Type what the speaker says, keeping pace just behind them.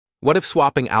What if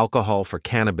swapping alcohol for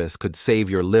cannabis could save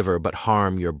your liver but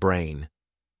harm your brain?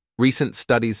 Recent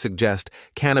studies suggest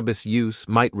cannabis use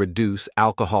might reduce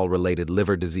alcohol-related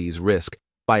liver disease risk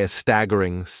by a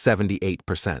staggering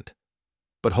 78%.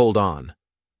 But hold on.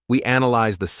 We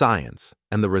analyze the science,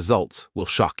 and the results will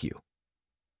shock you.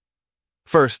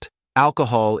 First,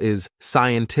 alcohol is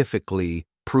scientifically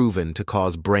proven to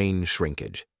cause brain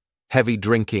shrinkage. Heavy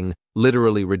drinking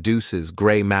literally reduces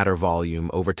gray matter volume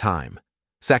over time.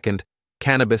 Second,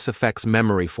 cannabis affects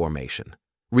memory formation.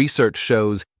 Research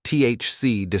shows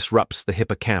THC disrupts the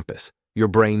hippocampus, your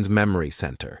brain's memory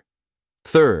center.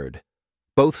 Third,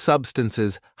 both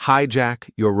substances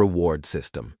hijack your reward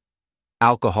system.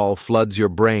 Alcohol floods your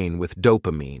brain with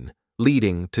dopamine,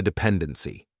 leading to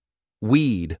dependency.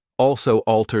 Weed also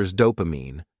alters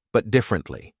dopamine, but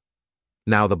differently.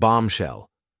 Now the bombshell.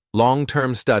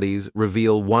 Long-term studies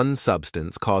reveal one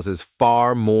substance causes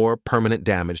far more permanent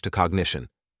damage to cognition,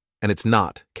 and it's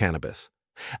not cannabis.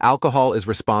 Alcohol is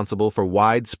responsible for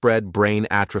widespread brain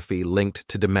atrophy linked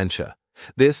to dementia.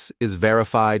 This is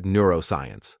verified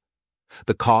neuroscience.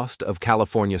 The cost of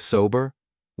California sober?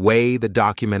 Weigh the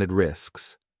documented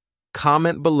risks.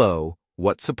 Comment below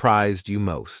what surprised you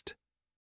most.